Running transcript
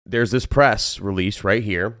there's this press release right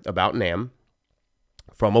here about NAMM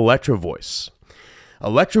from Electro Voice.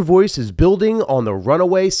 Electro Voice is building on the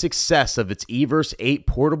runaway success of its Everse 8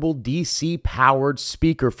 portable DC-powered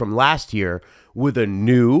speaker from last year with a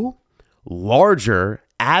new, larger,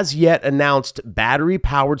 as yet announced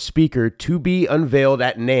battery-powered speaker to be unveiled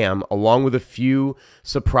at NAMM, along with a few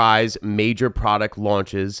surprise major product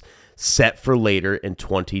launches set for later in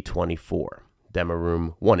 2024. Demo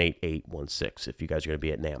room 18816 if you guys are going to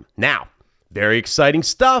be at NAMM. Now, very exciting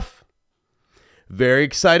stuff. Very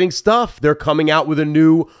exciting stuff. They're coming out with a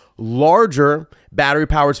new, larger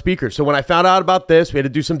battery-powered speaker. So when I found out about this, we had to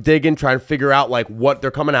do some digging, try and figure out like what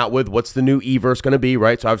they're coming out with. What's the new Everse going to be,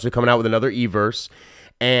 right? So obviously coming out with another Everse.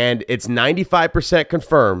 And it's 95%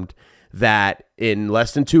 confirmed that in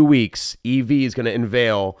less than 2 weeks, EV is going to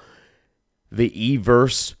unveil the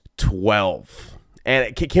Everse 12.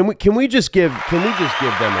 And can we just give them a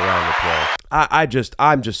round of applause?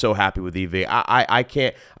 I'm just so happy with EV. I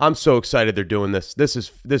can't. I'm so excited they're doing this. This is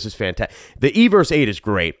fantastic. The Everse 8 is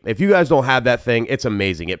great. If you guys don't have that thing, it's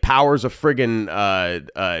amazing. It powers a friggin'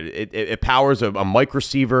 it powers a mic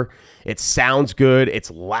receiver. It sounds good.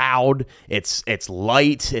 It's loud. It's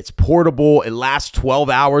light. It's portable. It lasts 12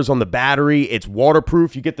 hours on the battery. It's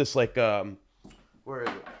waterproof. You get this like where is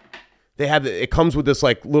it? They have it comes with this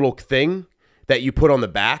like little thing that you put on the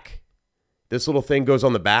back. This little thing goes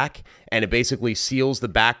on the back, and it basically seals the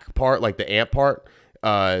back part, like the amp part,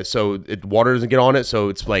 so water doesn't get on it. So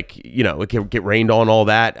it's like, you know, it can get rained on, all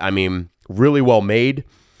that. I mean, really well made.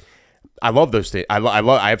 I love those things.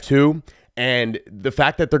 I have two. And the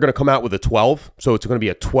fact that they're going to come out with a 12, so it's going to be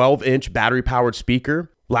a 12-inch battery-powered speaker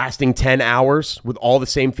lasting 10 hours with all the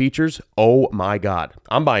same features. Oh, my God.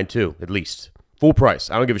 I'm buying two, at least. Full price.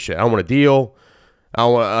 I don't give a shit. I don't want a deal. I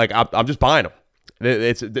don't want, like, I'm just buying them.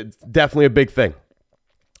 It's definitely a big thing.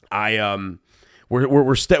 We're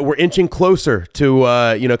inching closer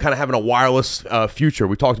to you know, kind of having a wireless future.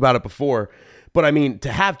 We talked about it before, but I mean,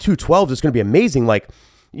 to have two 12s is going to be amazing. Like,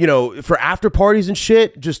 you know, for after parties and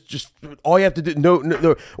shit, just all you have to do,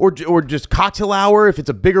 no, or just cocktail hour if it's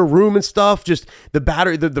a bigger room and stuff. Just the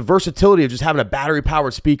battery, the versatility of just having a battery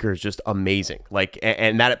powered speaker is just amazing. Like,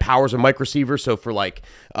 and that it powers a mic receiver, so for like,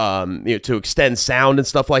 you know, to extend sound and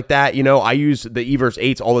stuff like that. You know, I use the Everse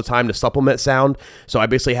 8s all the time to supplement sound. So I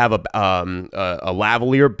basically have a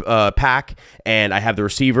lavalier pack, and I have the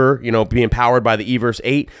receiver, you know, being powered by the Everse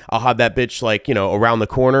 8. I'll have that bitch like, you know, around the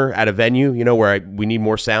corner at a venue, you know, where we need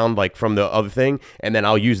more sound like from the other thing, and then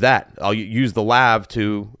I'll use that. I'll use the lav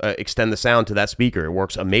to extend the sound to that speaker. It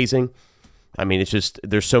works amazing. I mean, it's just,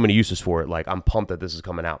 there's so many uses for it. Like, I'm pumped that this is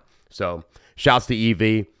coming out. So shouts to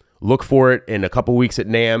EV. Look for it in a couple weeks at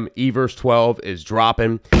NAMM. Everse 12 is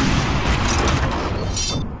dropping.